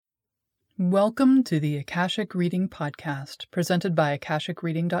Welcome to the Akashic Reading Podcast, presented by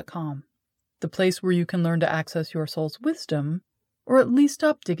AkashicReading.com, the place where you can learn to access your soul's wisdom, or at least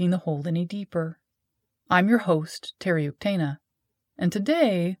stop digging the hole any deeper. I'm your host, Terry Uktana, and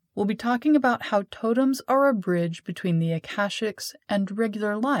today we'll be talking about how totems are a bridge between the Akashics and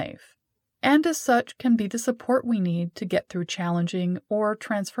regular life, and as such can be the support we need to get through challenging or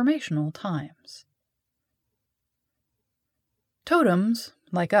transformational times. Totems,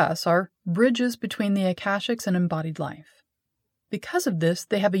 like us, are bridges between the Akashics and embodied life. Because of this,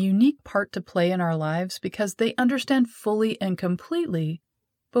 they have a unique part to play in our lives because they understand fully and completely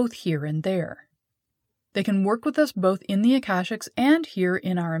both here and there. They can work with us both in the Akashics and here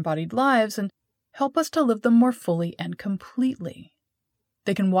in our embodied lives and help us to live them more fully and completely.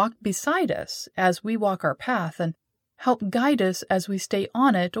 They can walk beside us as we walk our path and help guide us as we stay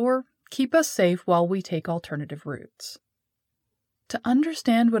on it or keep us safe while we take alternative routes. To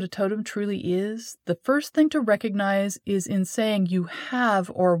understand what a totem truly is, the first thing to recognize is in saying you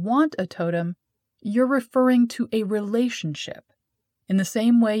have or want a totem, you're referring to a relationship, in the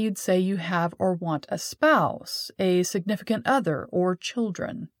same way you'd say you have or want a spouse, a significant other, or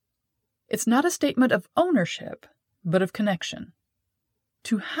children. It's not a statement of ownership, but of connection.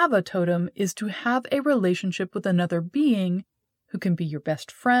 To have a totem is to have a relationship with another being who can be your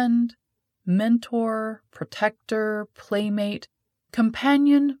best friend, mentor, protector, playmate,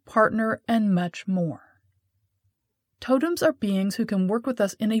 companion, partner, and much more. Totems are beings who can work with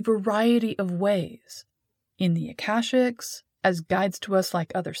us in a variety of ways. In the Akashics, as guides to us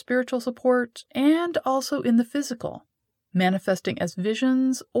like other spiritual support, and also in the physical, manifesting as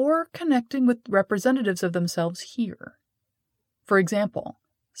visions or connecting with representatives of themselves here. For example,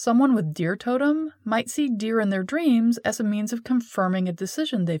 someone with deer totem might see deer in their dreams as a means of confirming a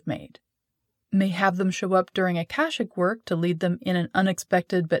decision they've made, may have them show up during Akashic work to lead them in an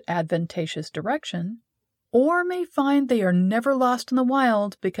unexpected but advantageous direction, or may find they are never lost in the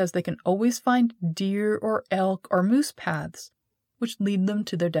wild because they can always find deer or elk or moose paths, which lead them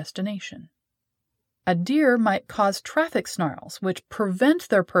to their destination. A deer might cause traffic snarls, which prevent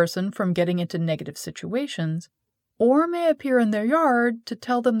their person from getting into negative situations, or may appear in their yard to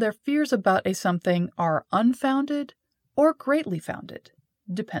tell them their fears about a something are unfounded or greatly founded,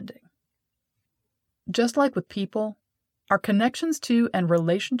 depending. Just like with people, our connections to and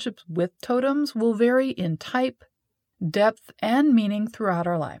relationships with totems will vary in type, depth, and meaning throughout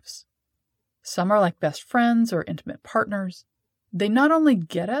our lives. Some are like best friends or intimate partners. They not only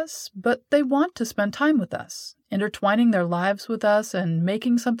get us, but they want to spend time with us, intertwining their lives with us and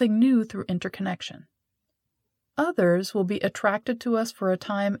making something new through interconnection. Others will be attracted to us for a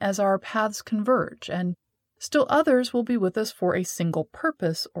time as our paths converge, and still others will be with us for a single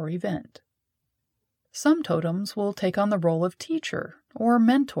purpose or event. Some totems will take on the role of teacher or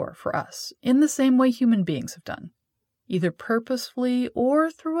mentor for us in the same way human beings have done, either purposefully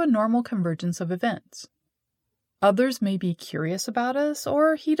or through a normal convergence of events. Others may be curious about us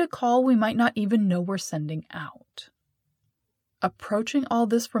or heed a call we might not even know we're sending out. Approaching all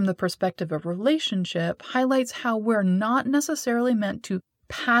this from the perspective of relationship highlights how we're not necessarily meant to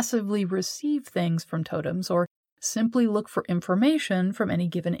passively receive things from totems or simply look for information from any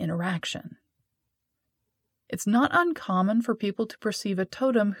given interaction. It's not uncommon for people to perceive a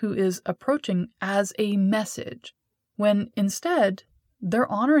totem who is approaching as a message, when instead they're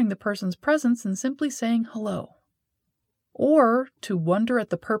honoring the person's presence and simply saying hello. Or to wonder at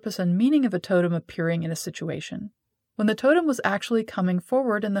the purpose and meaning of a totem appearing in a situation, when the totem was actually coming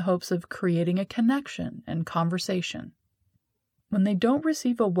forward in the hopes of creating a connection and conversation. When they don't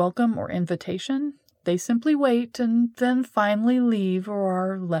receive a welcome or invitation, they simply wait and then finally leave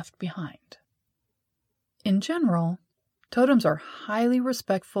or are left behind. In general, totems are highly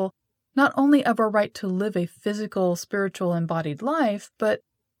respectful not only of our right to live a physical, spiritual, embodied life, but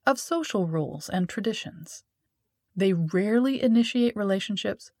of social rules and traditions. They rarely initiate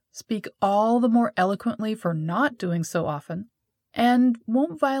relationships, speak all the more eloquently for not doing so often, and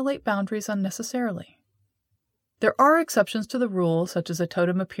won't violate boundaries unnecessarily. There are exceptions to the rule, such as a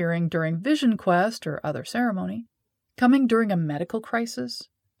totem appearing during vision quest or other ceremony, coming during a medical crisis,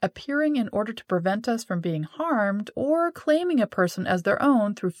 appearing in order to prevent us from being harmed, or claiming a person as their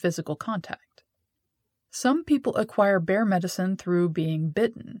own through physical contact. Some people acquire bear medicine through being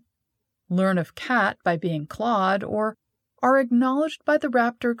bitten, learn of cat by being clawed, or are acknowledged by the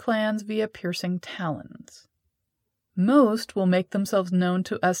raptor clans via piercing talons. Most will make themselves known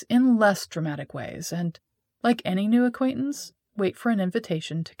to us in less dramatic ways, and, like any new acquaintance, wait for an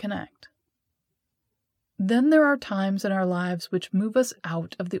invitation to connect. Then there are times in our lives which move us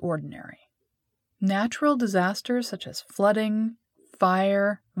out of the ordinary. Natural disasters such as flooding,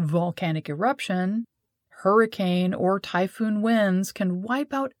 fire, volcanic eruption, hurricane, or typhoon winds can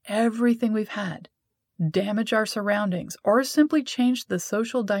wipe out everything we've had, damage our surroundings, or simply change the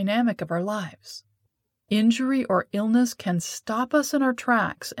social dynamic of our lives. Injury or illness can stop us in our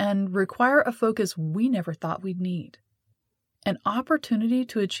tracks and require a focus we never thought we'd need. An opportunity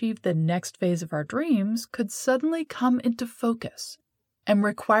to achieve the next phase of our dreams could suddenly come into focus and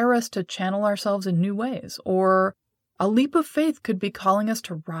require us to channel ourselves in new ways, or a leap of faith could be calling us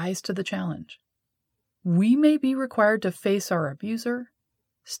to rise to the challenge. We may be required to face our abuser,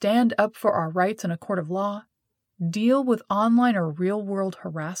 stand up for our rights in a court of law, deal with online or real-world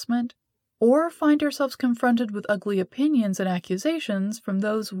harassment, or find ourselves confronted with ugly opinions and accusations from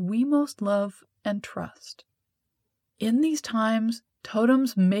those we most love and trust. In these times,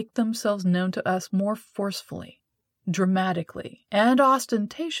 totems make themselves known to us more forcefully, dramatically, and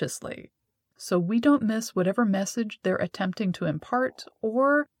ostentatiously, so we don't miss whatever message they're attempting to impart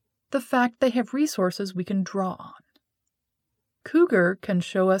or the fact they have resources we can draw on. Cougar can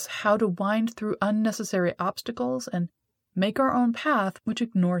show us how to wind through unnecessary obstacles and make our own path which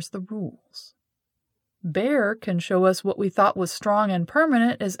ignores the rules. Bear can show us what we thought was strong and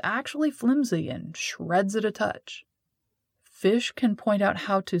permanent is actually flimsy and shreds at a touch. Fish can point out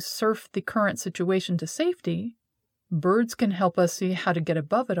how to surf the current situation to safety. Birds can help us see how to get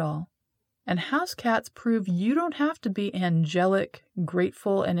above it all. And house cats prove you don't have to be angelic,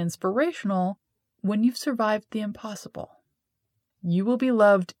 grateful, and inspirational when you've survived the impossible. You will be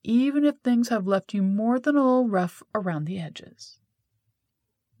loved even if things have left you more than a little rough around the edges.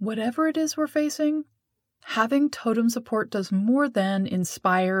 Whatever it is we're facing, having totem support does more than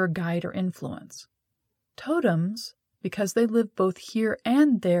inspire, guide, or influence. Totems, because they live both here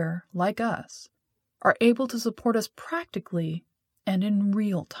and there, like us, are able to support us practically and in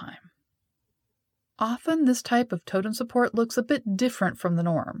real time. Often this type of totem support looks a bit different from the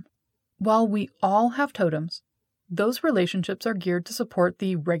norm. While we all have totems, those relationships are geared to support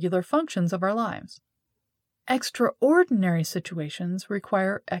the regular functions of our lives. Extraordinary situations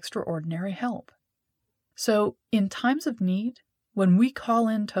require extraordinary help. So, in times of need, when we call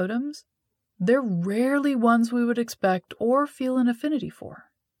in totems, they're rarely ones we would expect or feel an affinity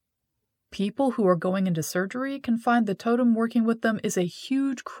for. People who are going into surgery can find the totem working with them is a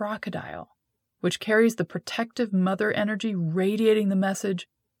huge crocodile, which carries the protective mother energy radiating the message,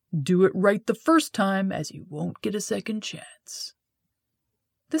 "Do it right the first time, as you won't get a second chance."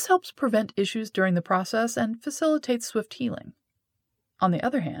 This helps prevent issues during the process and facilitates swift healing. On the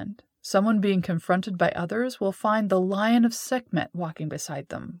other hand, someone being confronted by others will find the Lion of Sekhmet walking beside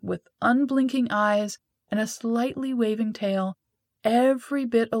them, with unblinking eyes and a slightly waving tail, every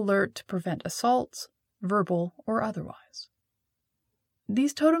bit alert to prevent assaults, verbal or otherwise.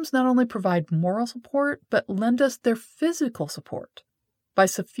 These totems not only provide moral support, but lend us their physical support by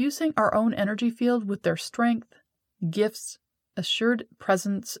suffusing our own energy field with their strength, gifts, assured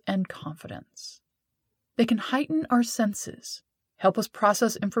presence, and confidence. They can heighten our senses, help us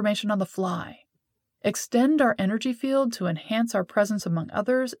process information on the fly, extend our energy field to enhance our presence among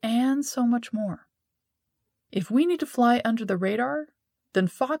others, and so much more. If we need to fly under the radar, then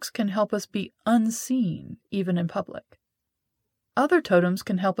Fox can help us be unseen, even in public. Other totems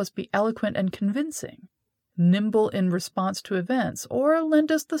can help us be eloquent and convincing, nimble in response to events, or lend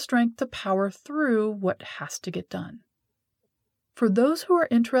us the strength to power through what has to get done. For those who are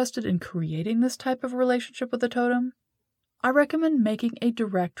interested in creating this type of relationship with a totem, I recommend making a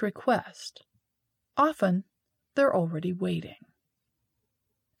direct request. Often, they're already waiting.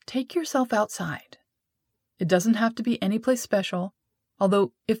 Take yourself outside. It doesn't have to be any place special,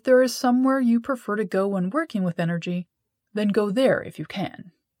 although if there is somewhere you prefer to go when working with energy, then go there if you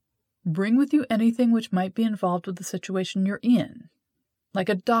can. Bring with you anything which might be involved with the situation you're in, like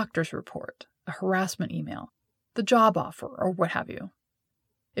a doctor's report, a harassment email, the job offer, or what have you.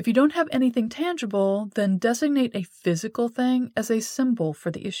 If you don't have anything tangible, then designate a physical thing as a symbol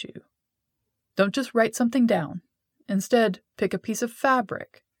for the issue. Don't just write something down. Instead, pick a piece of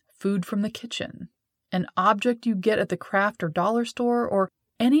fabric, food from the kitchen, an object you get at the craft or dollar store, or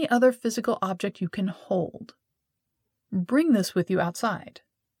any other physical object you can hold. Bring this with you outside.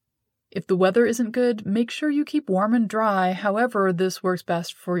 If the weather isn't good, make sure you keep warm and dry, however this works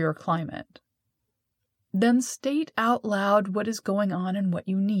best for your climate. Then state out loud what is going on and what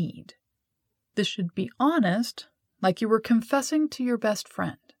you need. This should be honest, like you were confessing to your best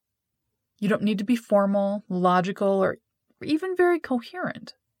friend. You don't need to be formal, logical, or even very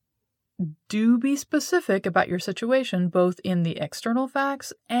coherent. Do be specific about your situation, both in the external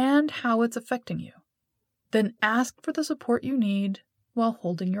facts and how it's affecting you. Then ask for the support you need while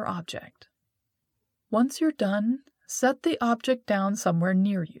holding your object. Once you're done, set the object down somewhere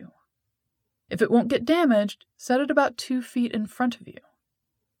near you. If it won't get damaged, set it about 2 feet in front of you.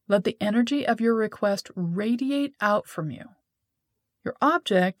 Let the energy of your request radiate out from you. Your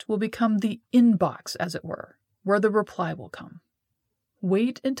object will become the inbox, as it were, where the reply will come.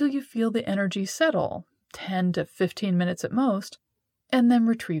 Wait until you feel the energy settle, 10 to 15 minutes at most, and then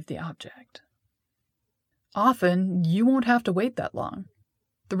retrieve the object. Often, you won't have to wait that long.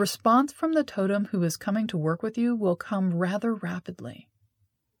 The response from the totem who is coming to work with you will come rather rapidly.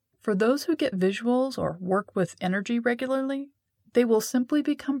 For those who get visuals or work with energy regularly, they will simply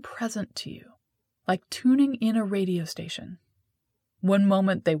become present to you, like tuning in a radio station. One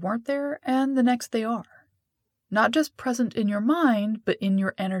moment they weren't there, and the next they are. Not just present in your mind, but in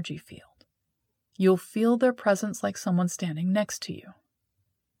your energy field. You'll feel their presence like someone standing next to you.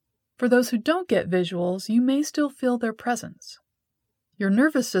 For those who don't get visuals, you may still feel their presence. Your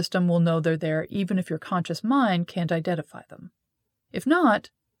nervous system will know they're there even if your conscious mind can't identify them. If not,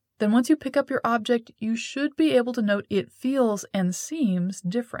 then once you pick up your object, you should be able to note it feels and seems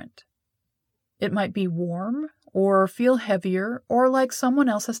different. It might be warm, or feel heavier, or like someone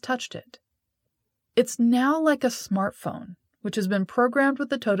else has touched it. It's now like a smartphone, which has been programmed with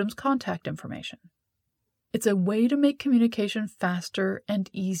the totem's contact information. It's a way to make communication faster and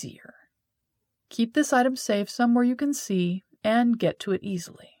easier. Keep this item safe somewhere you can see and get to it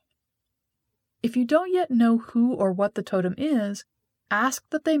easily. If you don't yet know who or what the totem is, ask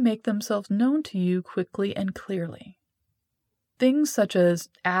that they make themselves known to you quickly and clearly. Things such as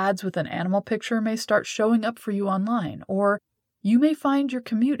ads with an animal picture may start showing up for you online, or you may find your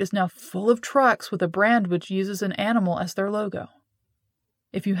commute is now full of trucks with a brand which uses an animal as their logo.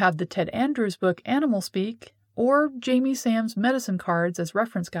 If you have the Ted Andrews book Animal Speak, or Jamie Sam's medicine cards as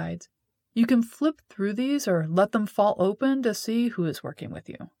reference guides, you can flip through these or let them fall open to see who is working with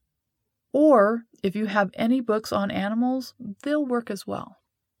you. Or, if you have any books on animals, they'll work as well.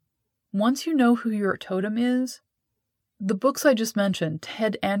 Once you know who your totem is, the books I just mentioned,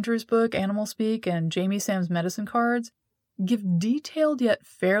 Ted Andrews' book, Animal Speak, and Jamie Sam's medicine cards, give detailed yet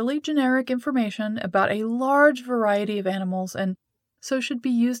fairly generic information about a large variety of animals and so should be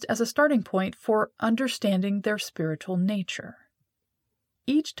used as a starting point for understanding their spiritual nature.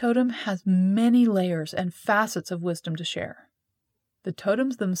 Each totem has many layers and facets of wisdom to share. The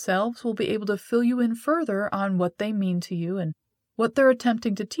totems themselves will be able to fill you in further on what they mean to you and what they're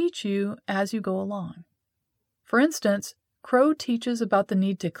attempting to teach you as you go along. For instance, Crow teaches about the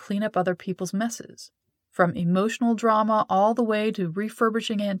need to clean up other people's messes, from emotional drama all the way to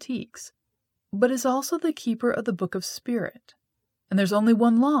refurbishing antiques, but is also the keeper of the Book of Spirit. And there's only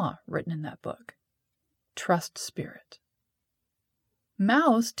one law written in that book: trust Spirit.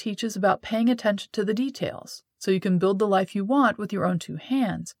 Mouse teaches about paying attention to the details, so you can build the life you want with your own 2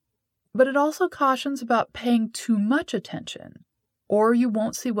 hands, but it also cautions about paying too much attention, or you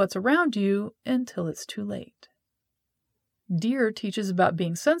won't see what's around you until it's too late. Deer teaches about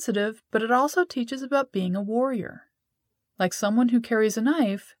being sensitive, but it also teaches about being a warrior. Like someone who carries a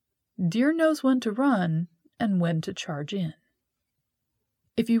knife, Deer knows when to run and when to charge in.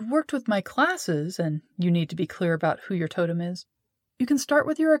 If you've worked with my classes and you need to be clear about who your totem is, you can start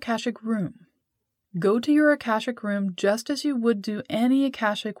with your Akashic room. Go to your Akashic room just as you would do any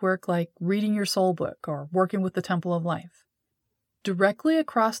Akashic work like reading your soul book or working with the Temple of Life. Directly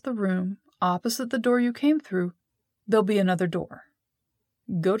across the room, opposite the door you came through, there'll be another door.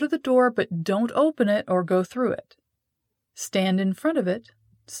 Go to the door, but don't open it or go through it. Stand in front of it,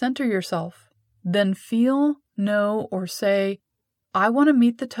 center yourself, then feel, know, or say, "I want to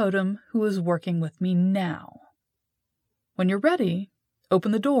meet the totem who is working with me now." When you're ready,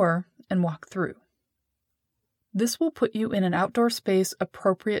 open the door and walk through. This will put you in an outdoor space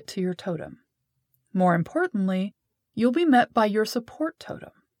appropriate to your totem. More importantly, you'll be met by your support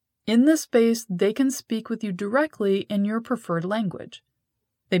totem. In this space, they can speak with you directly in your preferred language.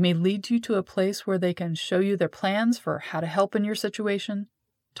 They may lead you to a place where they can show you their plans for how to help in your situation,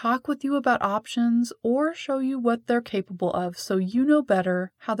 talk with you about options, or show you what they're capable of so you know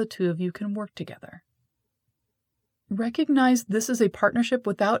better how the 2 of you can work together. Recognize this is a partnership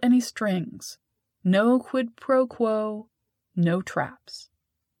without any strings. No quid pro quo, no traps.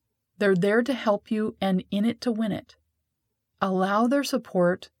 They're there to help you and in it to win it. Allow their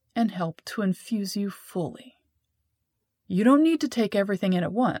support and help to infuse you fully. You don't need to take everything in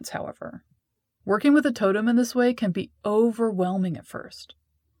at once, however. Working with a totem in this way can be overwhelming at first.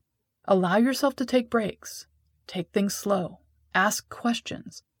 Allow yourself to take breaks, take things slow, ask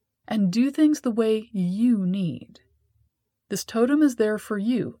questions, and do things the way you need. This totem is there for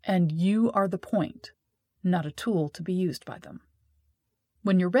you, and you are the point, not a tool to be used by them.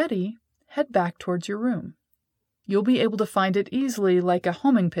 When you're ready, head back towards your room. You'll be able to find it easily, like a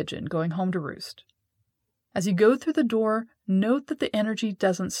homing pigeon going home to roost. As you go through the door, note that the energy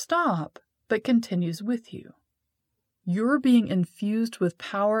doesn't stop, but continues with you. You're being infused with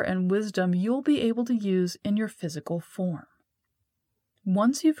power and wisdom you'll be able to use in your physical form.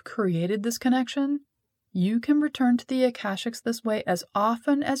 Once you've created this connection, you can return to the Akashics this way as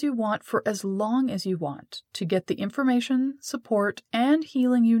often as you want for as long as you want to get the information, support, and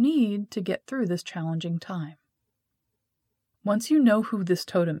healing you need to get through this challenging time. Once you know who this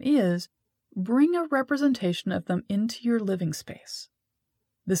totem is, bring a representation of them into your living space.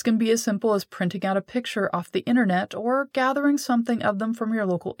 This can be as simple as printing out a picture off the internet or gathering something of them from your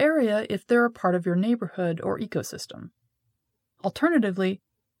local area if they're a part of your neighborhood or ecosystem. Alternatively,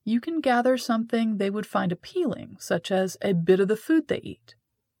 you can gather something they would find appealing, such as a bit of the food they eat,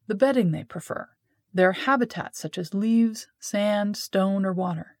 the bedding they prefer, their habitats such as leaves, sand, stone, or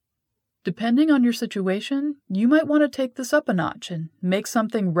water. Depending on your situation, you might want to take this up a notch and make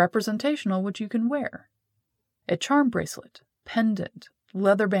something representational which you can wear. A charm bracelet, pendant,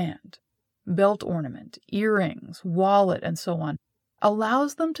 leather band, belt ornament, earrings, wallet, and so on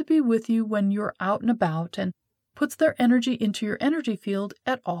allows them to be with you when you're out and about and puts their energy into your energy field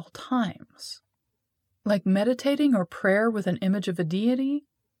at all times. Like meditating or prayer with an image of a deity,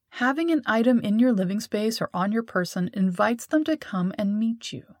 having an item in your living space or on your person invites them to come and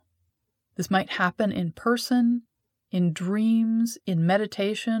meet you. This might happen in person, in dreams, in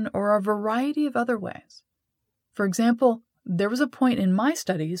meditation, or a variety of other ways. For example, there was a point in my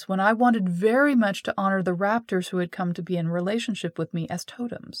studies when I wanted very much to honor the raptors who had come to be in relationship with me as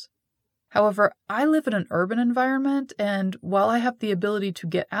totems. However, I live in an urban environment, and while I have the ability to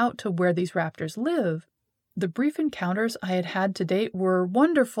get out to where these raptors live, the brief encounters I had had to date were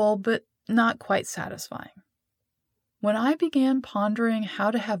wonderful, but not quite satisfying. When I began pondering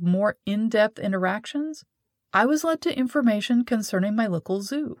how to have more in-depth interactions, I was led to information concerning my local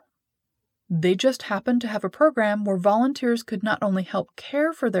zoo. They just happened to have a program where volunteers could not only help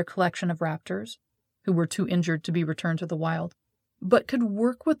care for their collection of raptors, who were too injured to be returned to the wild, but could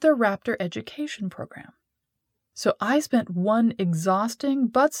work with their raptor education program. So I spent one exhausting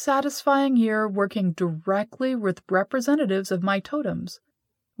but satisfying year working directly with representatives of my totems,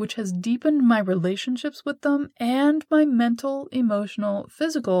 which has deepened my relationships with them and my mental, emotional,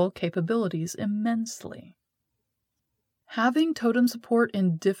 physical capabilities immensely. Having totem support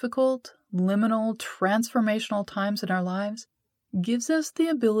in difficult, liminal, transformational times in our lives gives us the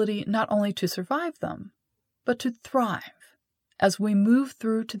ability not only to survive them, but to thrive as we move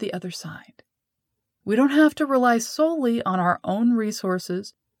through to the other side. We don't have to rely solely on our own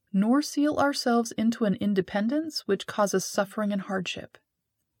resources, nor seal ourselves into an independence which causes suffering and hardship.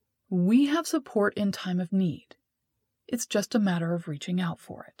 We have support in time of need. It's just a matter of reaching out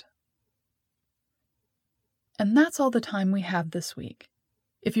for it. And that's all the time we have this week.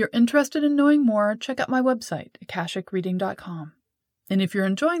 If you're interested in knowing more, check out my website, akashicreading.com. And if you're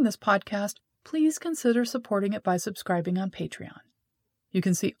enjoying this podcast, please consider supporting it by subscribing on Patreon. You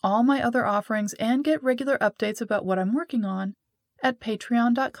can see all my other offerings and get regular updates about what I'm working on at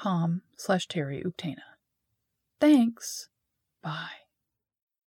patreon.com/TerryUktana. Thanks. Bye.